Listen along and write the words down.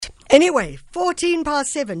Anyway,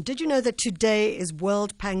 7:14. Did you know that today is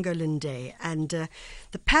World Pangolin Day? And the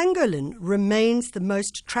pangolin remains the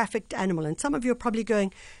most trafficked animal. And some of you are probably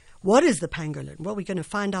going, what is the pangolin? Well, we're going to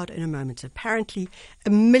find out in a moment. Apparently,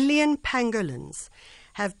 1 million pangolins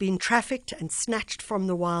have been trafficked and snatched from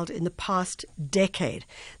the wild in the past decade.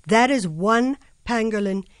 That is one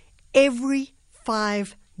pangolin every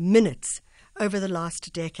 5 minutes over the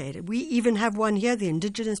last decade. We even have one here, the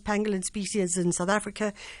indigenous pangolin species in South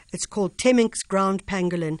Africa. It's called Temminck's ground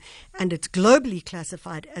pangolin, and it's globally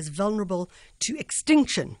classified as vulnerable to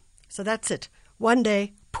extinction. So that's it. One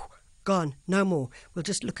day, gone, no more. We'll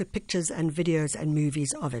just look at pictures and videos and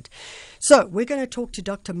movies of it. So we're going to talk to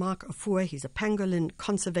Dr. Mark OFUA. He's a pangolin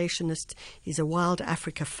conservationist. He's a Wild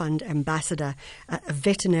Africa Fund ambassador, a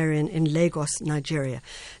veterinarian in Lagos, Nigeria.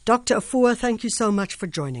 Dr. OFUA, thank you so much for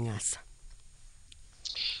joining us.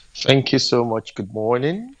 Thank you so much. Good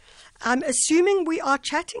morning. I'm assuming we are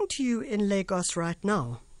chatting to you in Lagos right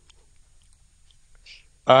now.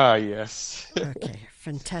 Yes. Okay,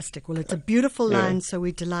 fantastic. Well, it's a beautiful line, so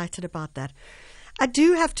we're delighted about that. I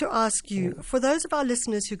do have to ask you, for those of our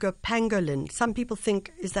listeners who go pangolin, some people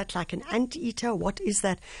think, is that like an anteater? What is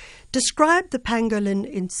that? Describe the pangolin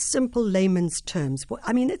in simple layman's terms. Well,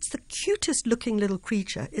 I mean, it's the cutest looking little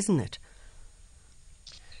creature, isn't it?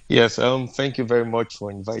 Yes, thank you very much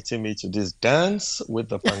for inviting me to this dance with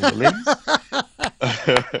the pangolins.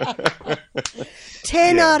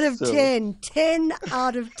 10 out of 10. 10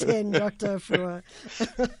 out of 10, Dr. OFUA.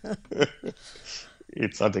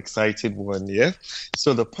 It's an exciting one, yeah?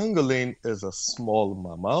 So the pangolin is a small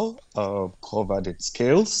mammal covered in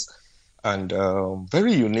scales and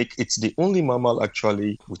very unique. It's the only mammal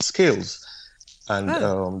actually with scales. And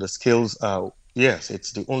the scales are... Yes,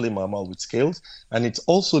 it's the only mammal with scales, and it's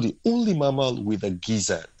also the only mammal with a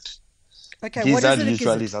gizzard. Okay, gizzard what is it,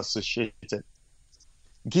 usually is associated.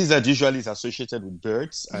 Gizzard usually is associated with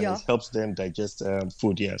birds, and it helps them digest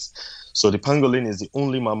food. Yes, so the pangolin is the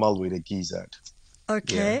only mammal with a gizzard.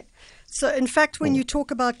 Okay. Yeah. So, in fact, when you talk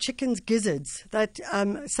about chickens' gizzards, that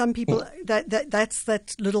some people that's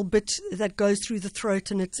that little bit that goes through the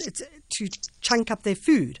throat, and it's to chunk up their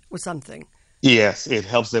food or something. Yes, it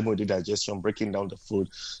helps them with the digestion, breaking down the food.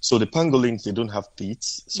 So the pangolins, they don't have teeth.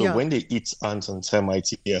 So when they eat ants and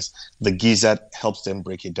termites, yes, the gizzard helps them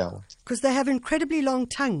break it down. Because they have incredibly long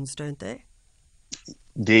tongues, don't they?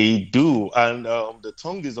 They do. And the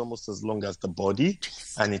tongue is almost as long as the body,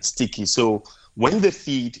 and it's sticky. So when they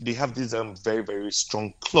feed, they have these very, very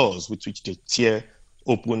strong claws with which they tear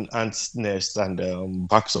open ants' nests and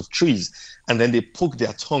barks of trees. And then they poke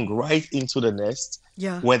their tongue right into the nest.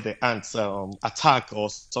 Where the ants attack or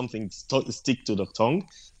something stick to the tongue,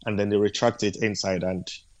 and then they retract it inside, and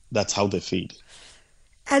that's how they feed.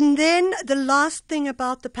 And then the last thing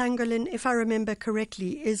about the pangolin, if I remember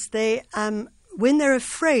correctly, is they, when they're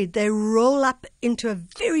afraid, they roll up into a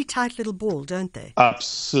very tight little ball, don't they?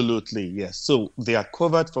 Absolutely, yes. So they are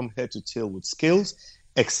covered from head to tail with scales,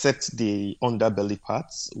 except the underbelly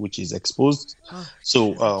parts, which is exposed.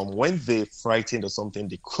 So when they're frightened or something,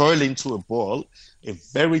 they curl into a ball, a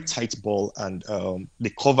very tight ball, and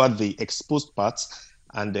they cover the exposed parts,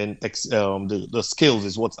 and then the scales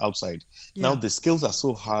is what's outside. Now, the scales are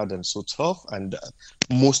so hard and so tough, and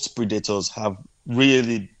most predators have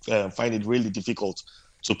really find it really difficult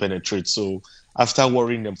to penetrate. So after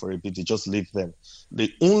worrying them for a bit, they just leave them.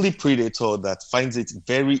 The only predator that finds it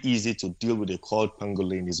very easy to deal with a coiled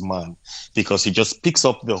pangolin is man, because he just picks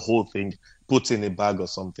up the whole thing, puts in a bag or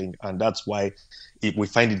something, and that's why we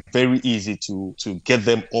find it very easy to get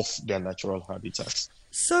them off their natural habitats.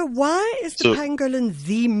 So why is the pangolin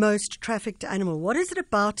the most trafficked animal? What is it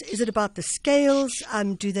about? Is it about the scales?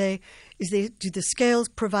 Do the scales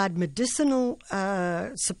provide medicinal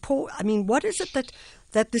support? I mean, what is it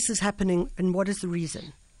that this is happening, and what is the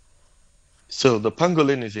reason? So the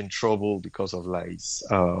pangolin is in trouble because of lies.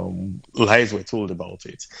 Lies were told about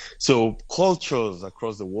it. So cultures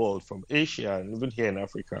across the world, from Asia and even here in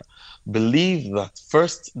Africa, believe that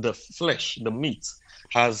first the flesh, the meat,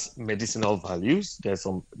 has medicinal values. There's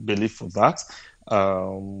some belief for that.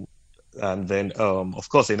 And then, of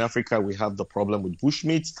course, in Africa, we have the problem with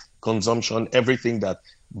bushmeat consumption. Everything that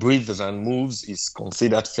breathes and moves is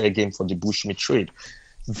considered fair game for the bushmeat trade.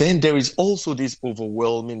 Then there is also this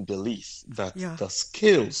overwhelming belief that the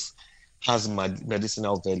scales has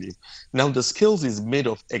medicinal value. Now, the scales is made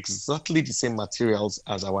of exactly the same materials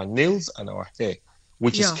as our nails and our hair,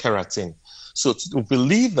 which is keratin. So to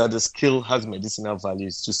believe that the scale has medicinal value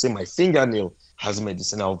is to say my fingernail has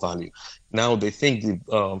medicinal value. Now they think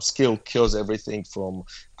the scale cures everything from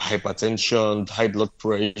hypertension, high blood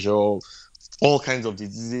pressure, all kinds of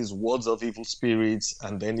diseases, wards of evil spirits,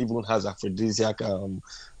 and then even has aphrodisiac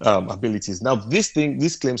abilities. Now, these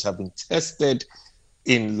claims have been tested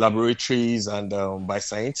in laboratories and by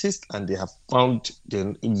scientists, and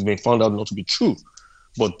it's been found out not to be true.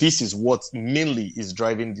 But this is what mainly is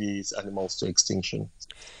driving these animals to extinction.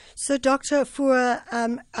 So, Dr.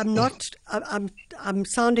 OFUA, I'm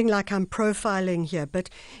sounding like I'm profiling here, but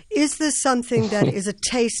is this something that is a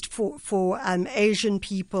taste for Asian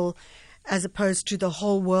people as opposed to the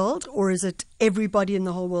whole world, or is it everybody in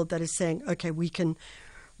the whole world that is saying, okay, we can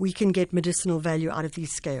get medicinal value out of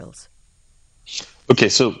these scales? Okay,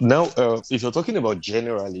 so now if you're talking about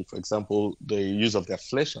generally, for example, the use of their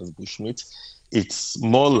flesh as bushmeat, it's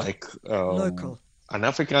more like Local. An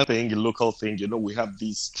African thing, a local thing. We have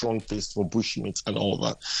this strong taste for bushmeat and all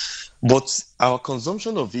that. But our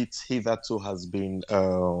consumption of it hitherto has been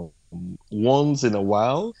once in a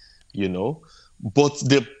while, But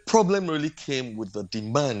the problem really came with the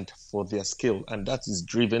demand for their scale, and that is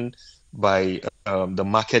driven by the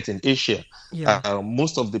market in Asia. Yeah.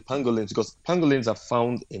 Most of the pangolins, because pangolins are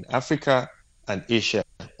found in Africa and Asia,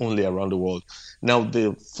 only around the world. Now,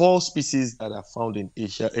 the 4 species that are found in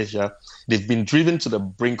Asia, they've been driven to the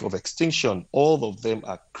brink of extinction. All of them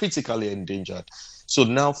are critically endangered. So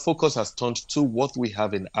now focus has turned to what we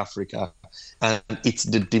have in Africa, and it's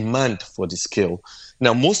the demand for the scale.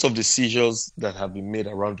 Now, most of the seizures that have been made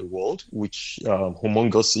around the world, which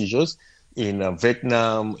humongous seizures in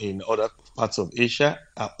Vietnam, in other parts of Asia,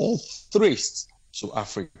 are all traced to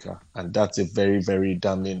Africa, and that's a very, very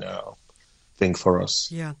damning thing for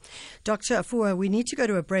us. Yeah. Dr. OFUA, we need to go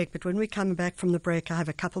to a break, but when we come back from the break, I have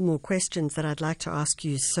a couple more questions that I'd like to ask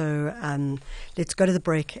you. So let's go to the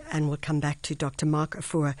break and we'll come back to Dr. Mark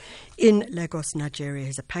OFUA in Lagos, Nigeria.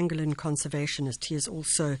 He's a pangolin conservationist. He is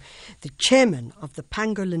also the chairman of the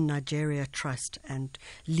Pangolin Nigeria Trust and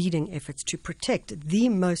leading efforts to protect the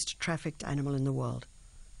most trafficked animal in the world.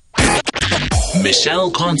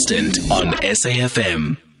 Michelle Constant on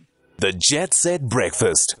SAFM. The Jet Set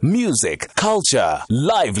Breakfast. Music, culture,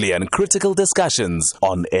 lively and critical discussions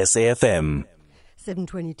on SAFM.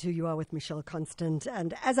 7:22, you are with Michelle Constant.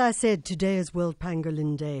 And as I said, today is World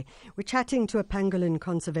Pangolin Day. We're chatting to a pangolin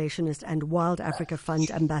conservationist and Wild Africa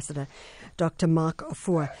Fund ambassador, Dr. Mark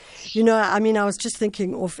OFUA. I was just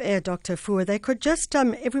thinking off air, Dr. OFUA, they could just,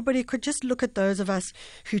 everybody could just look at those of us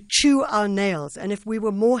who chew our nails. And if we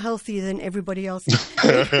were more healthy than everybody else,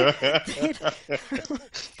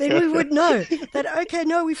 then we would know that, okay,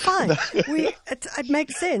 no, we're fine. It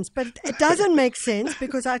makes sense. But it doesn't make sense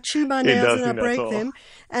because I chew my nails and I break them,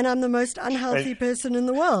 and I'm the most unhealthy person in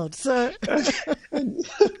the world. So,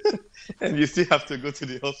 and you still have to go to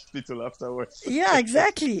the hospital afterwards. Yeah,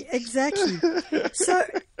 exactly. So,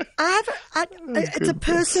 it's a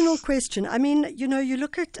personal question. I mean, you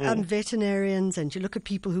look at veterinarians and you look at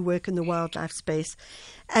people who work in the wildlife space,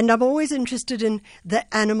 and I'm always interested in the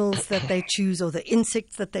animals that they choose or the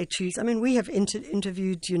insects that they choose. I mean, we have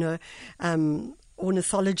interviewed,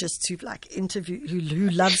 ornithologists who who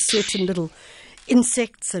love certain little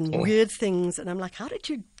insects and weird things, and I'm like, how did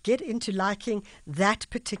you get into liking that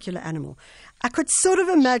particular animal? I could sort of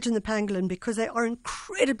imagine the pangolin because they are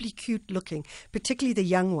incredibly cute looking, particularly the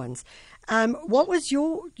young ones. What was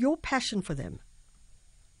your passion for them?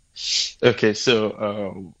 Okay,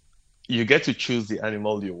 so you get to choose the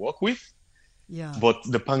animal you work with, but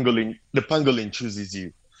the pangolin chooses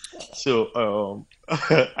you. So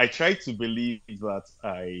I try to believe that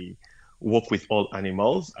I work with all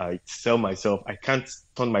animals. I tell myself I can't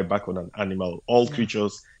turn my back on an animal. All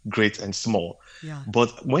creatures, great and small. Yeah.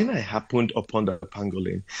 But when I happened upon the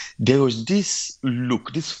pangolin, there was this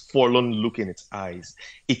look, this forlorn look in its eyes.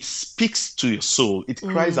 It speaks to your soul. It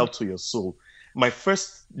cries out to your soul. The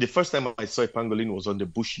first time I saw a pangolin was on the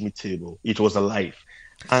bushmeat table. It was alive.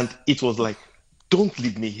 And it was like, don't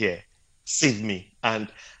leave me here. Save me. And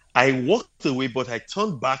I walked away, but I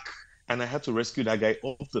turned back and I had to rescue that guy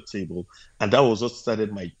off the table. And that was what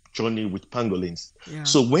started my journey with pangolins. Yeah.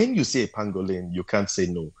 So when you see a pangolin, you can't say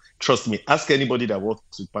no. Trust me, ask anybody that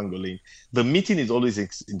works with pangolin. The meeting is always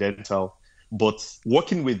incidental, but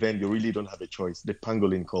working with them, you really don't have a choice. The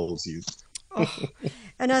pangolin calls you.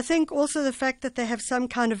 And I think also the fact that they have some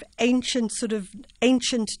kind of ancientness,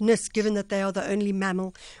 given that they are the only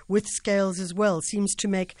mammal with scales as well, seems to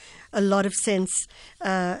make a lot of sense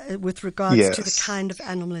with regards to the kind of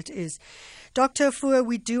animal it is. Dr. OFUA,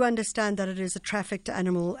 we do understand that it is a trafficked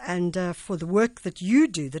animal, and for the work that you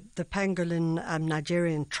do, the Pangolin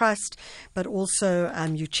Nigerian Trust, but also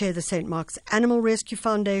you chair the St. Mark's Animal Rescue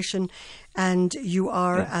Foundation, and you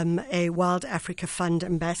are a Wild Africa Fund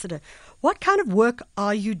ambassador. What kind of work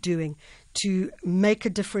are you doing to make a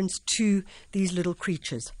difference to these little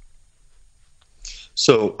creatures?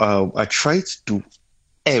 So I try to do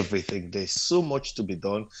everything. There's so much to be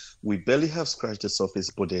done. We barely have scratched the surface,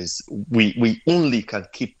 but we only can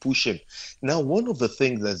keep pushing. Now, one of the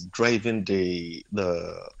things that's driving the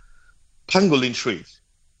pangolin trade,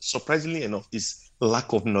 surprisingly enough, is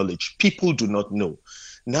lack of knowledge. People do not know.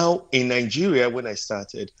 Now, in Nigeria, when I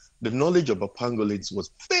started, the knowledge about pangolins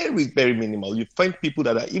was very, very minimal. You find people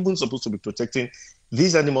that are even supposed to be protecting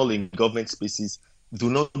these animals in government spaces do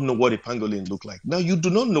not know what a pangolin look like. Now, you do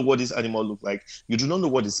not know what this animal look like. You do not know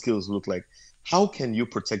what the skills look like. How can you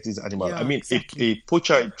protect this animal? Yeah, I mean, exactly. a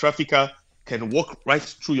poacher, a trafficker can walk right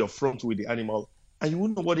through your front with the animal and you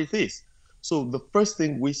wouldn't know what it is. So the first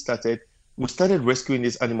thing we started rescuing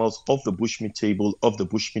these animals off the bushmeat table, of the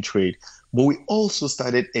bushmeat trade. But we also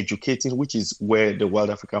started educating, which is where the Wild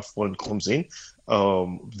Africa Fund comes in.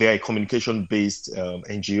 They're a communication-based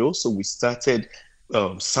NGO. So we started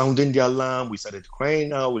sounding the alarm. We started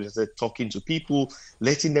crying out. We started talking to people,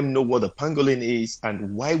 letting them know what the pangolin is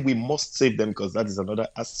and why we must save them, because that is another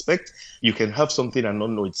aspect. You can have something and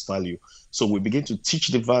not know its value. So we begin to teach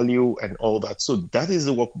the value and all that. So that is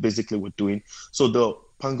the work basically we're doing. So the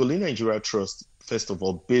Pangolin Nigeria Trust, first of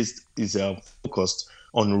all, is focused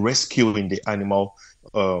on rescuing the animal,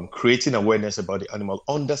 creating awareness about the animal,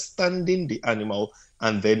 understanding the animal,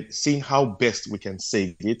 and then seeing how best we can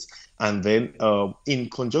save it. And then in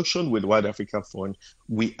conjunction with Wild Africa Fund,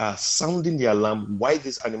 we are sounding the alarm why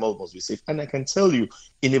this animal must be safe. And I can tell you,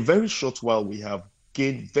 in a very short while, we have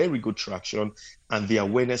gained very good traction and the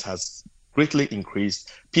awareness has greatly increased.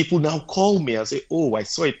 People now call me and say, oh, I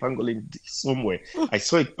saw a pangolin somewhere. I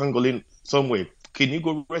saw a pangolin somewhere. Can you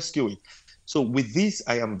go rescue it? So with this,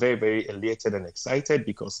 I am very, very elated and excited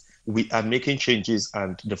because we are making changes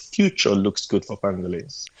and the future looks good for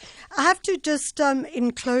pangolins. I have to just,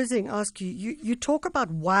 in closing, ask you talk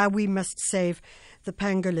about why we must save the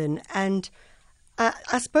pangolin. And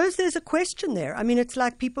I suppose there's a question there. I mean, it's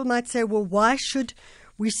like people might say, well, why should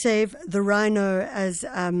we save the rhino as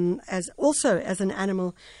also as an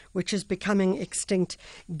animal which is becoming extinct,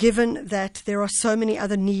 given that there are so many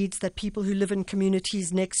other needs that people who live in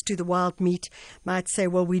communities next to the wild meat might say,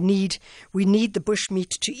 well, we need the bush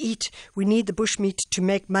meat to eat, we need the bush meat to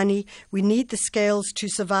make money, we need the scales to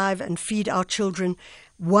survive and feed our children.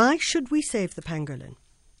 Why should we save the pangolin?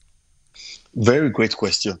 Very great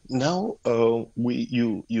question. Now,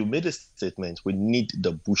 you made a statement, we need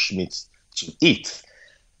the bush meat to eat.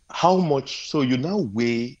 How much? So you now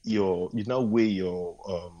weigh the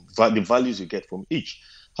values you get from each.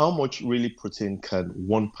 How much really protein can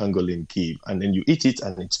one pangolin give? And then you eat it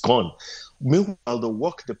and it's gone. Meanwhile, the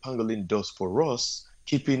work the pangolin does for us,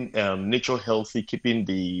 keeping nature healthy, keeping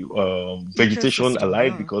the vegetation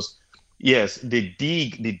alive, because yes, they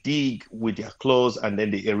dig with their claws and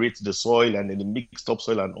then they aerate the soil and then they mix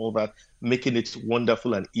topsoil and all that, making it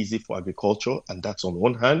wonderful and easy for agriculture. And that's on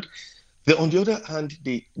one hand. On the other hand,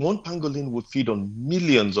 the one pangolin would feed on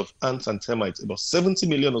millions of ants and termites, about 70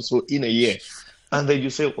 million or so in a year. And then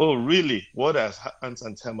you say, oh, really? What has ants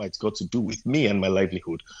and termites got to do with me and my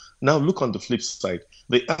livelihood? Now look on the flip side.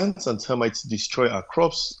 The ants and termites destroy our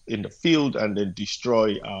crops in the field and then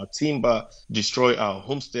destroy our timber, destroy our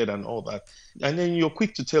homestead and all that. And then you're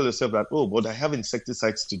quick to tell yourself that, oh, but I have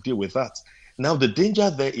insecticides to deal with that. Now the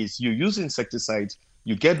danger there is you use insecticides,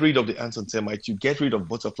 you get rid of the ants and termites, you get rid of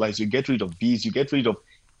butterflies, you get rid of bees, you get rid of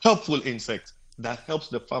helpful insects that helps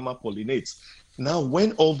the farmer pollinate. Now,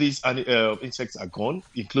 when all these insects are gone,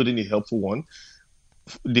 including the helpful one,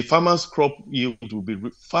 the farmer's crop yield will be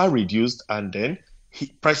far reduced, and then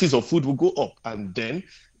prices of food will go up, and then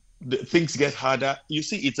things get harder. You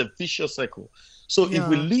see, it's a vicious cycle. So if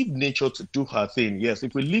we leave nature to do her thing,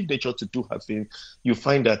 you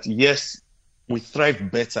find that, yes, we thrive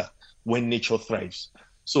better when nature thrives.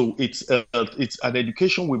 So it's an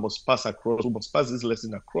education we must pass across. We must pass this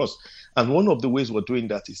lesson across. And one of the ways we're doing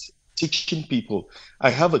that is teaching people. I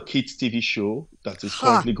have a kids TV show that is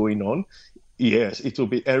currently going on. Yes, it will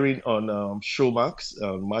be airing on Showmax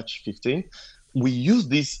on March 15th. We use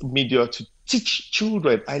this media to teach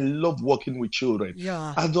children. I love working with children.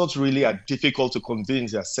 Yeah. Adults really are difficult to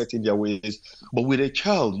convince. They are set in their ways. But with a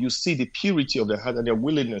child, you see the purity of their heart and their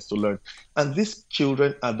willingness to learn. And these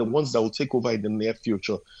children are the ones that will take over in the near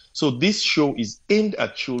future. So this show is aimed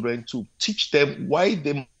at children to teach them why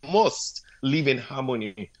they must live in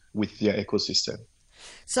harmony with their ecosystem.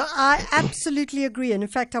 So I absolutely agree. And in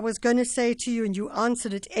fact, I was going to say to you, and you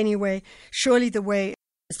answered it anyway, surely the way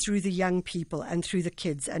through the young people and through the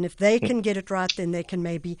kids. And if they can get it right, then they can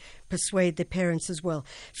maybe persuade their parents as well.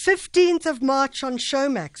 15th of March on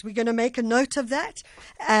Showmax. We're going to make a note of that.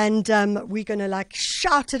 And we're going to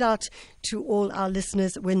shout it out to all our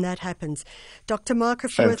listeners when that happens. Dr. Mark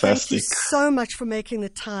OFUA, thank you so much for making the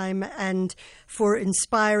time and for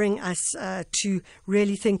inspiring us to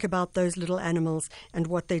really think about those little animals and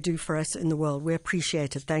what they do for us in the world. We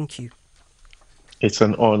appreciate it. Thank you. It's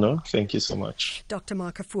an honor. Thank you so much. Dr.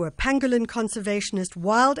 Mark OFUA, Pangolin Conservationist,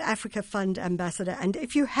 Wild Africa Fund Ambassador. And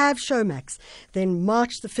if you have Showmax, then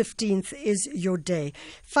March the 15th is your day.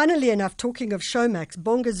 Funnily enough, talking of Showmax,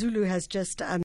 Bonga Zulu has just